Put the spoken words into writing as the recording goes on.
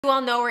You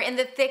all know we're in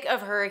the thick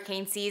of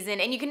hurricane season,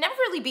 and you can never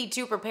really be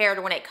too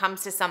prepared when it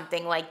comes to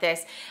something like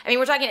this. I mean,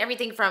 we're talking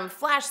everything from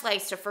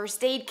flashlights to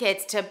first aid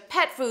kits to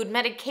pet food,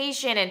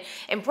 medication, and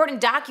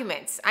important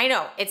documents. I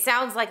know, it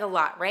sounds like a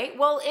lot, right?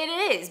 Well, it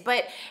is,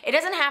 but it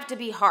doesn't have to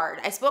be hard.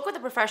 I spoke with a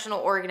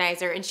professional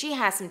organizer, and she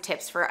has some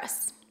tips for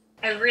us.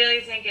 I really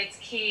think it's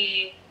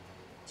key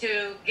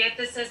to get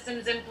the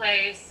systems in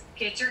place,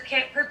 get your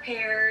kit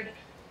prepared.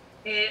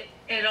 It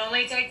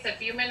only takes a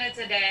few minutes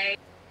a day.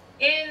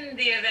 In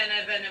the event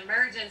of an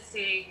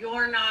emergency,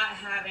 you're not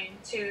having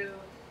to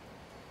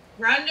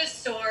run to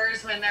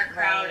stores when they're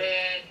crowded.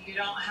 Right. You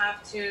don't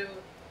have to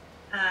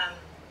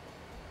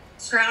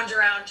scrounge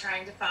around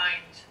trying to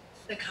find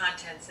the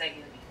contents that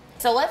you need.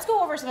 So let's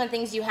go over some of the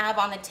things you have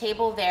on the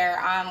table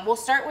there. We'll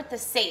start with the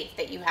safe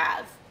that you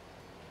have.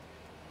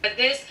 But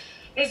this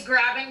is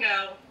grab and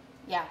go.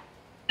 Yeah.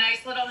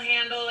 Nice little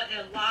handle,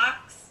 it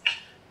locks.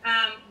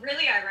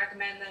 Really, I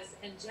recommend this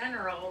in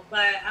general,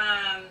 but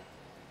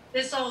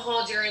this will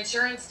hold your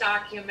insurance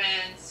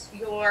documents,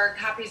 your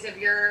copies of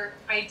your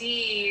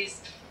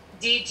IDs,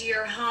 deed to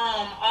your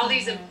home, all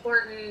these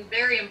important,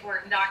 very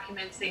important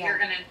documents that you're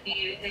going to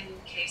need in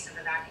case of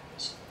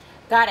evacuation.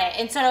 Got it.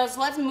 And so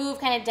let's move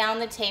kind of down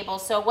the table.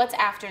 So what's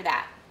after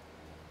that?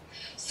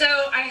 So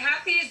I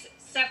have these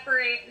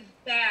separate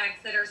bags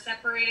that are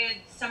separated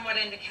somewhat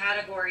into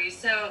categories.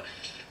 So,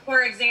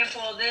 for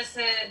example,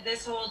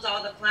 this holds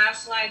all the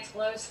flashlights,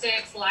 glow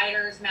sticks,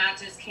 lighters,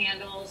 matches,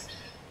 candles.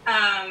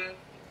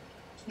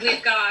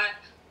 We've got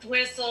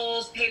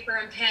whistles, paper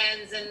and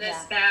pens in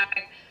this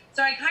bag.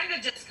 So I kind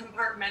of just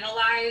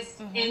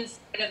compartmentalized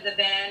inside of the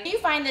bin. Do you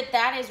find that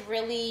that is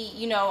really,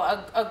 you know,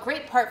 a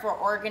great part for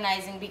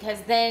organizing,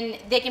 because then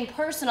they can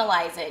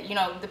personalize it, you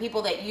know, the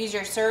people that use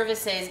your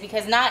services,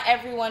 because not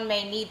everyone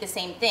may need the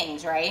same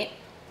things, right?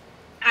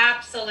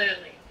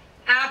 Absolutely.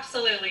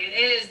 Absolutely.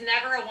 It is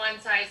never a one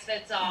size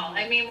fits all.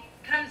 I mean, when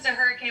it comes to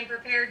hurricane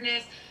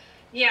preparedness,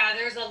 yeah,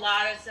 there's a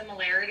lot of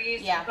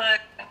similarities,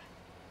 but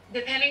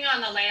depending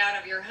on the layout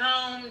of your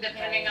home,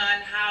 depending on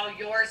how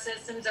your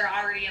systems are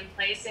already in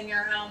place in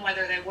your home,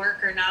 whether they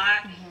work or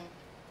not,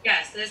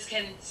 yes, this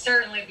can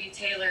certainly be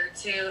tailored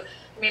to,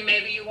 I mean,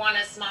 maybe you want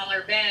a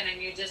smaller bin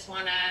and you just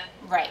want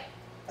to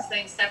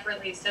things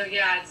separately. So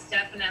yeah, it's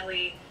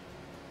definitely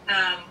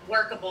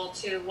workable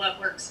to what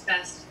works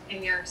best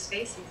in your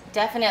spaces.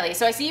 Definitely.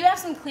 So I see you have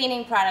some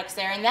cleaning products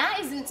there, and that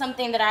isn't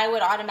something that I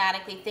would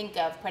automatically think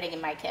of putting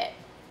in my kit.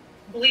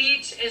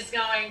 Bleach is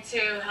going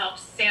to help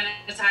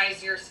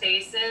sanitize your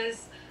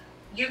spaces.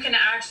 You can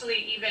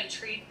actually even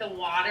treat the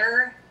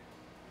water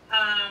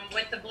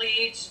with the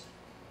bleach,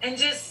 and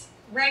just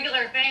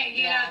regular things,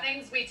 you know,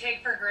 things we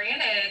take for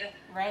granted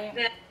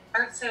that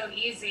aren't so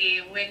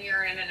easy when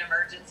you're in an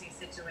emergency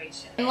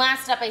situation. And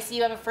last up, I see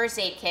you have a first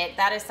aid kit.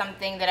 That is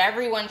something that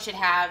everyone should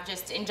have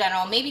just in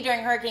general. Maybe during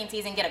hurricane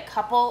season, get a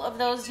couple of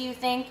those, do you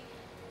think?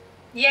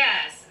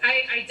 Yes,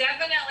 I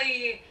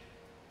definitely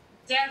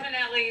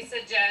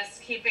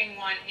suggest keeping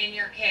one in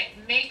your kit.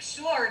 Make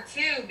sure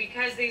too,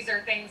 because these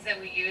are things that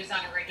we use on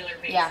a regular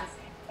basis.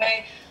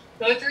 Okay?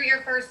 Go through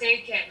your first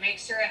aid kit. Make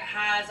sure it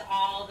has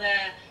all the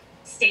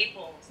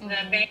staples, the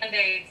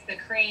Band-Aids, the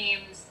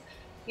creams,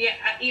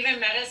 even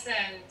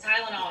medicine,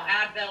 Tylenol,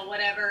 Advil,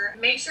 whatever.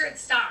 Make sure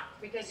it's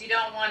stocked, because you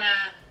don't want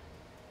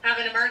to have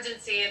an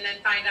emergency and then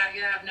find out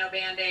you have no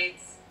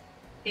Band-Aids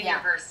in your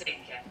first aid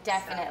kit.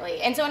 Definitely.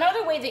 So. And so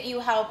another way that you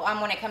help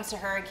when it comes to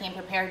hurricane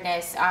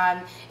preparedness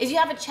is you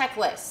have a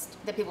checklist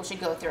that people should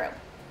go through.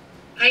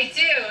 I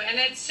do, and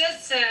it's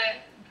just a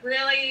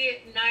really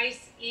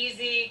nice,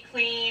 easy,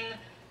 clean.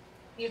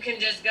 You can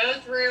just go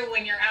through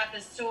when you're at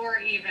the store,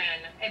 even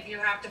if you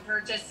have to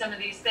purchase some of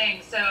these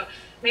things. So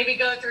maybe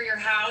go through your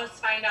house,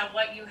 find out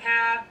what you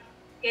have,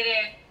 get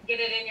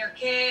it in your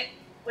kit.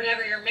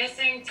 Whatever you're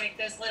missing, take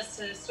this list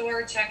to the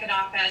store, check it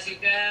off as you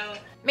go.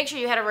 Make sure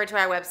you head over to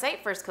our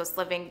website,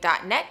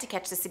 firstcoastliving.net, to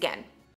catch this again.